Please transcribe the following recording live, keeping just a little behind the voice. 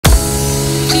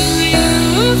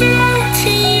Everyone,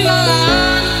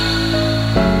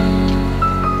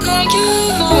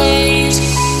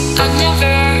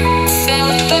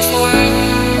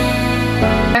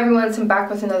 so I'm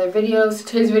back with another video. So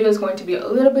today's video is going to be a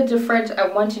little bit different. I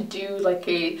want to do like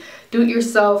a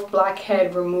do-it-yourself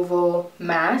blackhead removal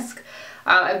mask.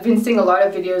 I've been seeing a lot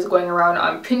of videos going around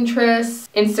on Pinterest,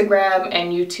 Instagram,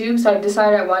 and YouTube, so I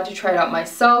decided I wanted to try it out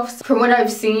myself. From what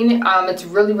I've seen, it's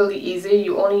really easy.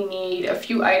 You only need a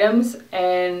few items,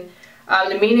 and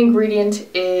the main ingredient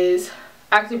is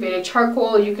activated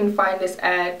charcoal. You can find this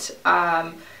at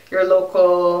your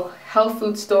local health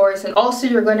food stores, and also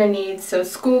you're going to need some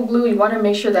school glue. You want to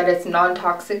make sure that it's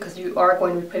non-toxic because you are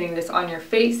going to be putting this on your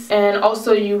face, and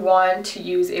also you want to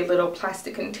use a little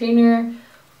plastic container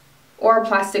or a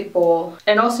plastic bowl,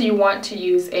 and also you want to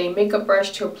use a makeup brush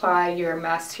to apply your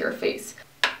mask to your face.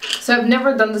 So I've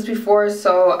never done this before,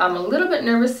 so I'm a little bit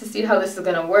nervous to see how this is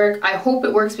gonna work. I hope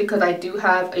it works because I do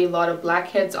have a lot of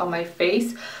blackheads on my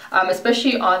face,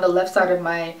 especially on the left side of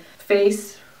my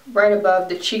face, right above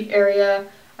the cheek area.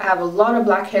 I have a lot of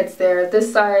blackheads there.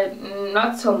 This side,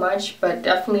 not so much, but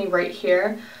definitely right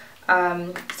here.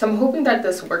 So I'm hoping that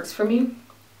this works for me.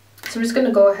 So I'm just going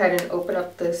to go ahead and open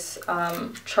up this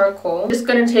charcoal. I'm just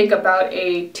going to take about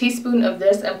a teaspoon of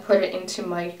this and put it into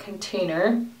my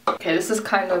container. Okay, this is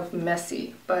kind of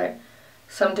messy, but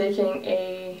so I'm taking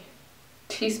a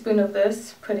teaspoon of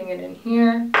this, putting it in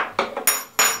here.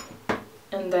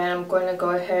 And then I'm going to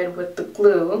go ahead with the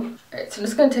glue. Alright, so I'm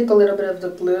just going to take a little bit of the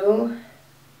glue,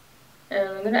 and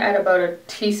I'm going to add about a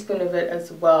teaspoon of it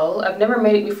as well. I've never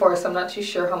made it before, so I'm not too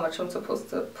sure how much I'm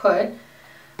supposed to put,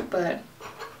 but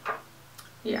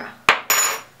yeah.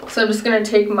 So I'm just going to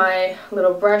take my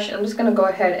little brush and I'm just going to go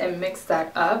ahead and mix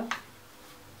that up.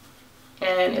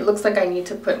 And it looks like I need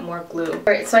to put more glue.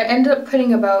 Alright, so I end up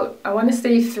putting about, I want to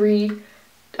say 3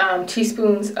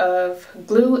 teaspoons of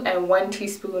glue and 1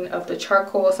 teaspoon of the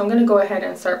charcoal. So I'm going to go ahead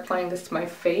and start applying this to my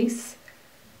face.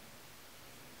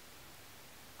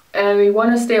 And we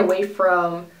want to stay away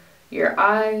from your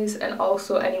eyes and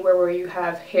also anywhere where you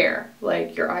have hair,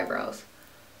 like your eyebrows.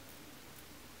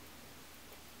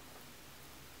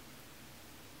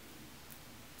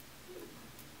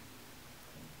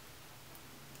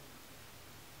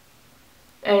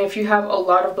 And if you have a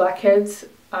lot of blackheads,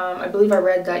 I believe I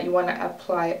read that you want to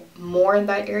apply more in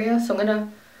that area. So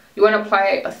you want to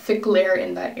apply a thick layer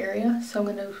in that area. So I'm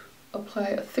going to apply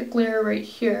a thick layer right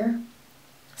here,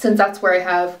 since that's where I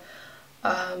have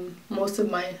most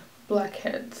of my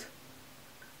blackheads.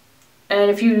 And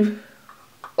if you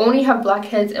only have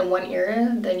blackheads in one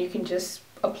area, then you can just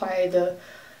apply the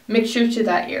mixture to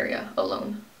that area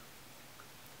alone.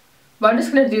 But I'm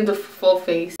just going to do the full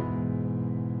face.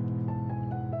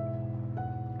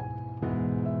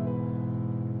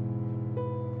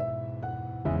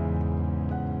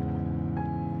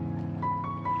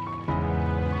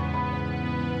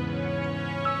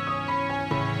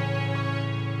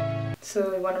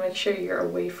 So you want to make sure you're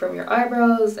away from your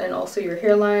eyebrows and also your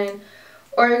hairline,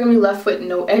 or you're going to be left with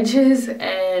no edges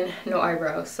and no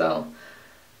eyebrows. So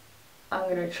I'm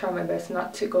going to try my best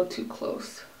not to go too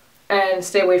close and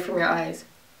stay away from your eyes.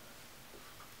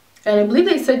 And I believe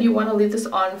they said you want to leave this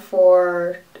on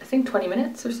for, I think, 20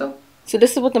 minutes or so. So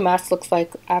this is what the mask looks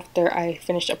like after I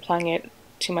finished applying it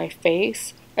to my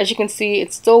face. As you can see,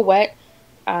 it's still wet.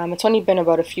 It's only been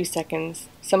about a few seconds,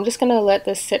 so I'm just going to let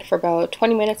this sit for about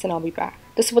 20 minutes and I'll be back.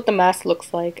 This is what the mask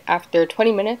looks like after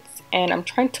 20 minutes, and I'm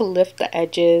trying to lift the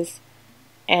edges,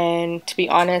 and to be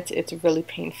honest, it's really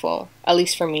painful, at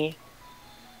least for me.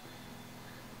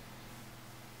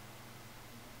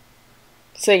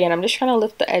 So again, I'm just trying to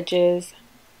lift the edges,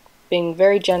 being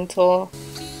very gentle.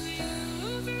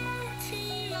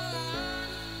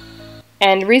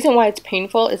 And the reason why it's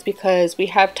painful is because we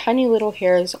have tiny little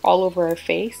hairs all over our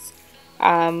face.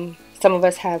 Some of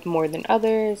us have more than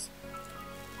others.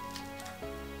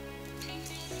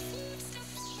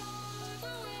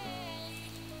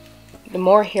 The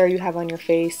more hair you have on your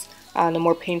face, the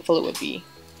more painful it would be.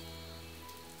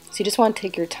 So you just want to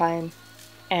take your time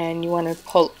and you want to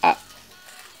pull up.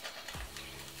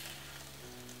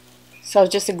 So I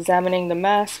was just examining the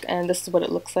mask and this is what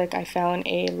it looks like. I found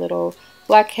a little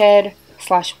blackhead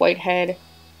 / whitehead.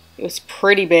 It was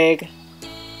pretty big.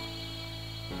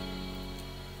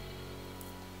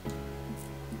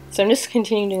 So I'm just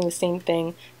continuing doing the same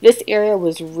thing. This area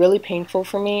was really painful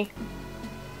for me.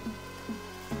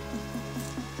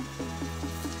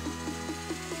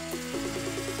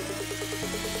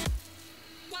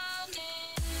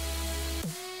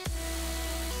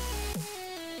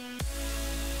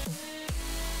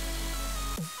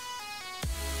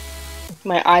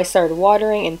 My eyes started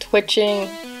watering and twitching.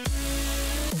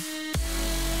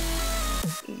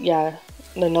 yeah,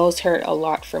 the nose hurt a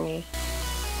lot for me.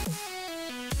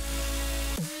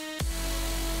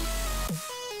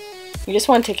 You just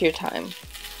want to take your time.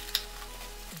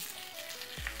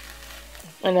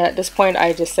 And at this point,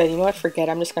 I just said, you know what, forget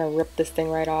it. I'm just going to rip this thing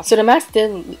right off. So the mask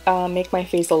did make my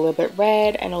face a little bit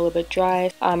red and a little bit dry.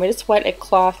 I just wet a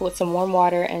cloth with some warm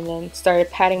water and then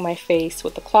started patting my face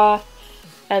with the cloth.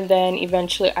 And then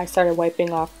eventually I started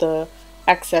wiping off the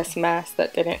excess mask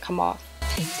that didn't come off.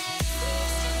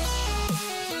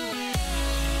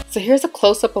 So here's a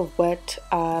close-up of what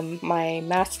my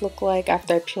mask looked like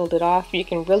after I peeled it off. You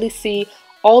can really see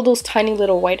all those tiny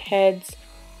little whiteheads.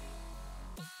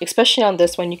 Especially on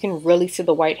this one, you can really see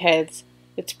the whiteheads.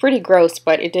 It's pretty gross,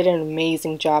 but it did an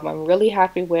amazing job. I'm really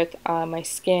happy with my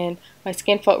skin. My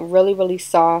skin felt really, really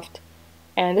soft.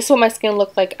 And this is what my skin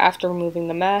looked like after removing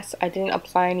the mask. I didn't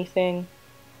apply anything.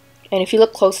 And if you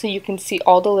look closely, you can see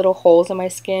all the little holes in my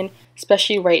skin,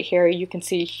 especially right here. You can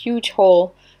see a huge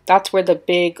hole. That's where the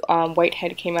big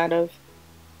whitehead came out of.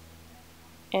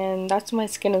 And that's what my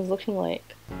skin is looking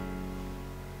like.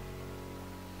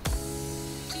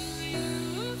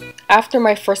 After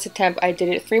my first attempt, I did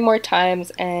it 3 more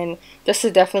times, and this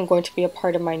is definitely going to be a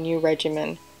part of my new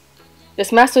regimen.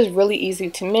 This mask was really easy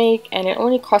to make, and it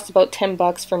only cost about 10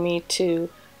 bucks for me to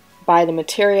buy the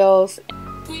materials.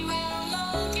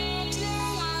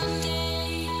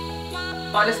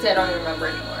 Honestly, I don't even remember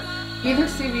anymore. Either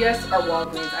CVS or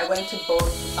Walgreens. I went to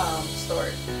both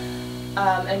stores.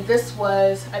 And this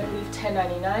was, I believe,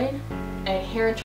 $10.99. And here in